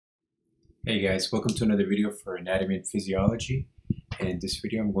Hey guys, welcome to another video for anatomy and physiology. In this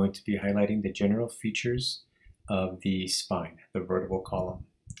video I'm going to be highlighting the general features of the spine, the vertebral column.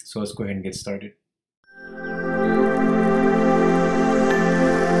 So let's go ahead and get started.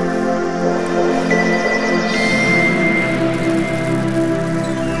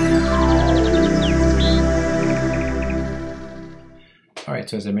 Alright,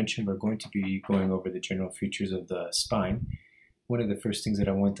 so as I mentioned, we're going to be going over the general features of the spine. One of the first things that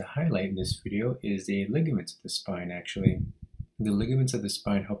I want to highlight in this video is the ligaments of the spine, actually. The ligaments of the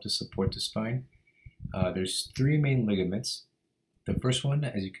spine help to support the spine. There's three main ligaments. The first one,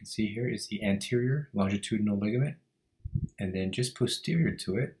 as you can see here, is the anterior longitudinal ligament. And then just posterior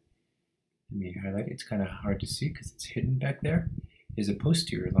to it, let me highlight it, it's kind of hard to see because it's hidden back there, is a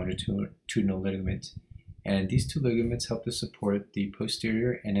posterior longitudinal ligament. And these two ligaments help to support the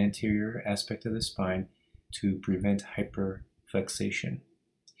posterior and anterior aspect of the spine to prevent hyperflexation.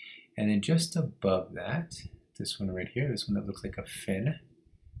 And then just above that, this one right here, this one that looks like a fin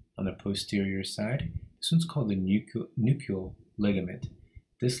on the posterior side, this one's called the nuchal ligament.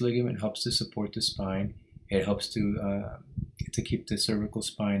 This ligament helps to support the spine. It helps to keep the cervical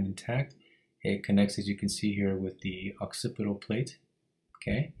spine intact. It connects, as you can see here, with the occipital plate.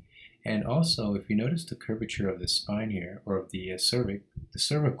 Okay, and also if you notice the curvature of the spine here, or of the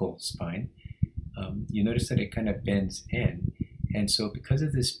cervical spine, you notice that it kind of bends in. And so because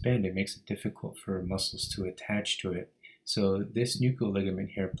of this bend, it makes it difficult for muscles to attach to it. So this nuchal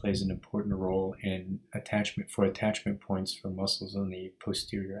ligament here plays an important role in attachment points for muscles on the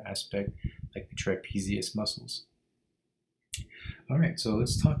posterior aspect, like the trapezius muscles. All right, so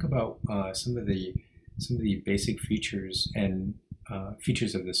let's talk about some of the basic features and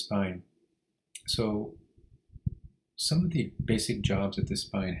features of the spine. So some of the basic jobs that the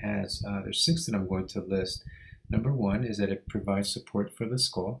spine has, there's 6 that I'm going to list. Number 1 is that it provides support for the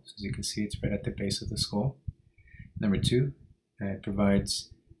skull. So as you can see, it's right at the base of the skull. Number 2, it provides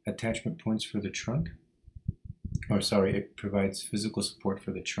attachment points for the trunk. It provides physical support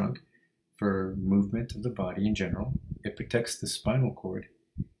for the trunk, for movement of the body in general. It protects the spinal cord,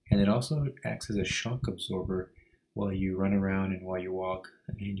 and it also acts as a shock absorber while you run around and while you walk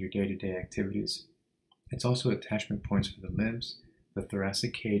in your day-to-day activities. It's also attachment points for the limbs, the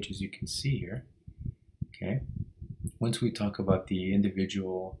thoracic cage, as you can see here. Okay. Once we talk about the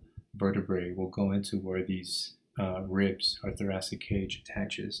individual vertebrae, we'll go into where these ribs or thoracic cage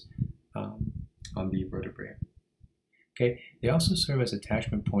attaches on the vertebrae. Okay. They also serve as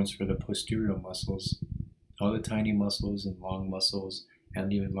attachment points for the posterior muscles, all the tiny muscles and long muscles,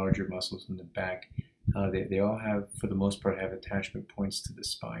 and even larger muscles in the back. They all have, for the most part, have attachment points to the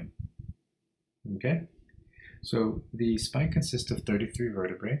spine. Okay, so the spine consists of 33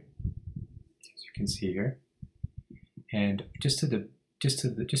 vertebrae, as you can see here, and just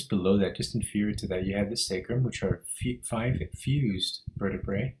below that, just inferior to that, you have the sacrum, which are 5 fused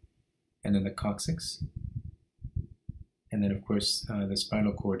vertebrae, and then the coccyx, and then of course the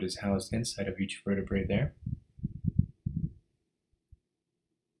spinal cord is housed inside of each vertebrae there.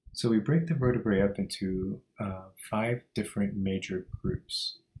 So we break the vertebrae up into 5 different major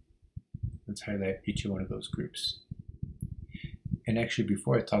groups. Let's highlight each one of those groups. And actually,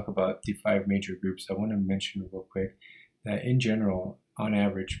 before I talk about the 5 major groups, I want to mention real quick that in general, on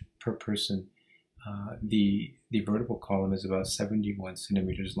average, per person, the vertebral column is about 71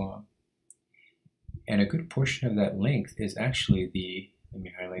 centimeters long. And a good portion of that length is actually let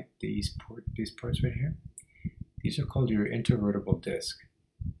me highlight these parts right here. These are called your intervertebral disc.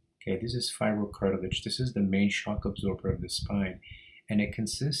 Okay, this is fibrocartilage. This is the main shock absorber of the spine, and it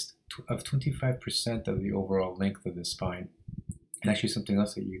consists of 25% of the overall length of the spine. And actually, something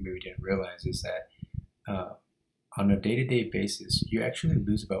else that you maybe didn't realize is that on a day-to-day basis, you actually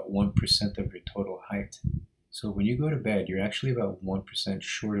lose about 1% of your total height. So when you go to bed, you're actually about 1%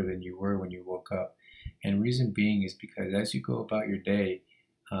 shorter than you were when you woke up. And reason being is because as you go about your day,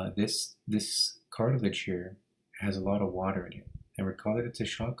 this cartilage here has a lot of water in it. And recall that it's a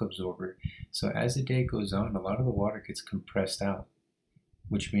shock absorber. So as the day goes on, a lot of the water gets compressed out,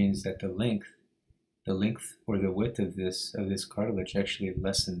 which means that the length or the width of this cartilage actually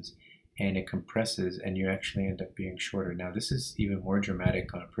lessens, and it compresses, and you actually end up being shorter. Now this is even more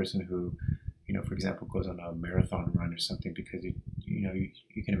dramatic on a person who, for example, goes on a marathon run or something, because you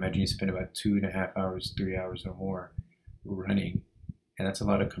can imagine you spend about 2.5 hours, 3 hours or more running, and that's a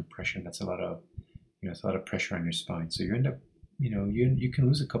lot of compression. That's a lot of it's a lot of pressure on your spine. So you end up you can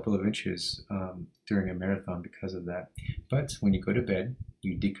lose a couple of inches during a marathon because of that. But when you go to bed,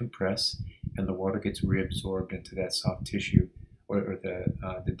 you decompress, and the water gets reabsorbed into that soft tissue, or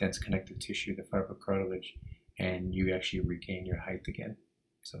the dense connective tissue, the fibrocartilage, and you actually regain your height again.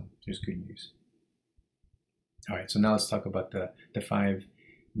 So there's good news. All right, so now let's talk about the five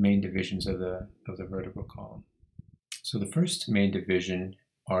main divisions of the vertebral column. So the first main division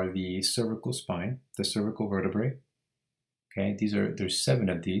are the cervical spine, the cervical vertebrae. Okay, there's 7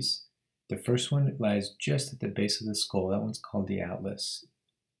 of these. The first one lies just at the base of the skull. That one's called the atlas.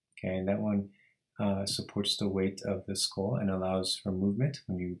 Okay, and that one supports the weight of the skull and allows for movement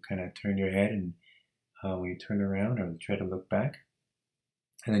when you kind of turn your head and when you turn around or try to look back.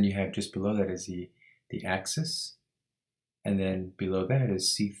 And then you have just below that is the axis. And then below that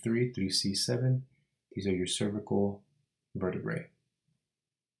is C3 through C7. These are your cervical vertebrae.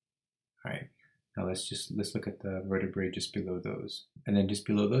 All right, now let's look at the vertebrae just below those. And then just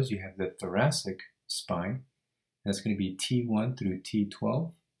below those, you have the thoracic spine. That's going to be T1 through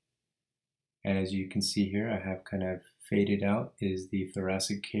T12. And as you can see here, I have kind of faded out is the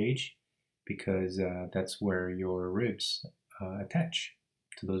thoracic cage because that's where your ribs attach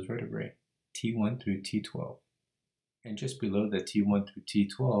to those vertebrae, T1 through T12. And just below the T1 through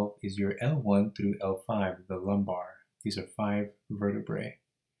T12 is your L1 through L5, the lumbar. These are 5 vertebrae.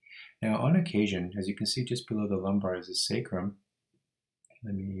 Now on occasion, as you can see just below the lumbar is the sacrum.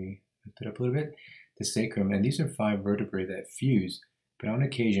 Let me lift it up a little bit. The sacrum, and these are 5 vertebrae that fuse, but on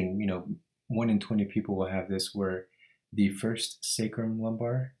occasion, 1 in 20 people will have this where the first sacrum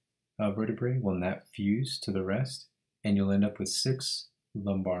lumbar vertebrae will not fuse to the rest, and you'll end up with 6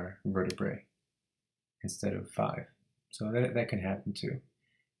 lumbar vertebrae instead of 5. So that can happen too.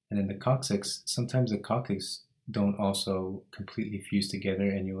 And then the coccyx, sometimes the coccyx don't also completely fuse together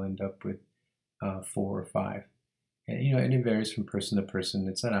and you'll end up with 4 or 5. And and it varies from person to person.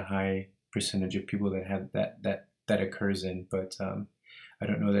 It's not a high percentage of people that have that occurs in, but I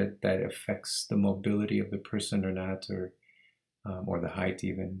don't know that affects the mobility of the person or not, or the height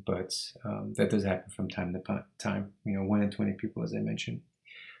even, but that does happen from time to time. 1 in 20 people, as I mentioned.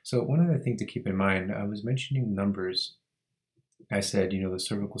 So one other thing to keep in mind, I was mentioning numbers. I said, the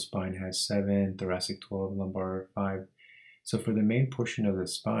cervical spine has 7, thoracic 12, lumbar 5. So for the main portion of the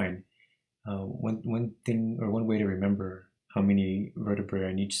spine, one thing or one way to remember how many vertebrae are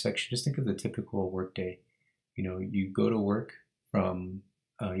in each section, just think of the typical workday. You go to work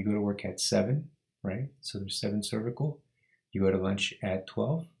at 7, right? So there's 7 cervical. You go to lunch at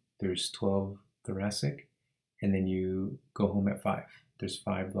 12. There's 12 thoracic, and then you go home at 5. There's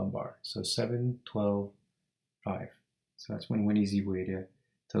 5 lumbar. So 7, 12, 5. So that's one easy way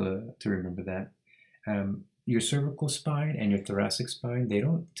to remember that. Your cervical spine and your thoracic spine, they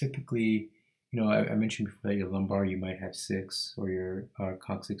don't typically, I mentioned before that your lumbar you might have 6, or your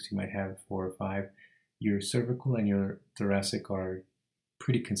coccyx you might have 4 or 5. Your cervical and your thoracic are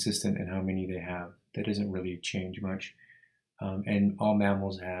pretty consistent in how many they have. That doesn't really change much. And all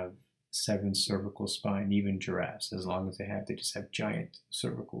mammals have 7 cervical spine, even giraffes, as long as they just have giant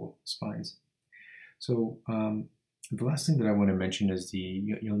cervical spines. So the last thing that I want to mention is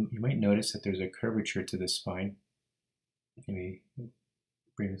you might notice that there's a curvature to the spine. Let me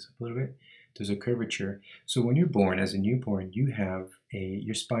bring this up a little bit. There's a curvature. So when you're born, as a newborn,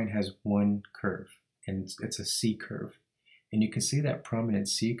 your spine has one curve, and it's a C curve. And you can see that prominent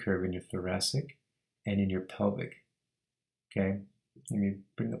C curve in your thoracic and in your pelvic. Okay, let me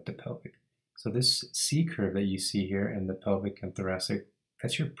bring up the pelvic. So this C curve that you see here in the pelvic and thoracic,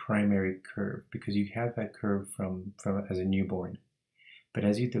 that's your primary curve because you have that curve from as a newborn. But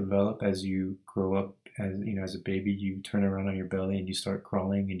as you develop, as you grow up, as a baby, you turn around on your belly and you start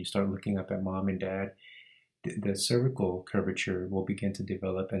crawling and you start looking up at mom and dad. The cervical curvature will begin to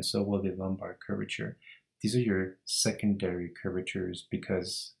develop, and so will the lumbar curvature. These are your secondary curvatures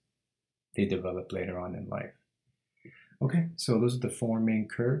because they develop later on in life. Okay, so those are the 4 main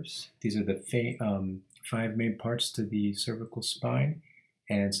curves. These are the 5 main parts to the cervical spine,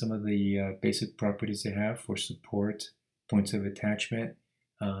 and some of the basic properties they have for support, points of attachment,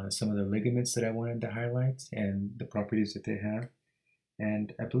 some of the ligaments that I wanted to highlight, and the properties that they have.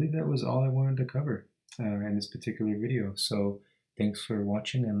 And I believe that was all I wanted to cover in this particular video. So thanks for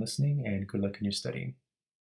watching and listening, and good luck in your studying.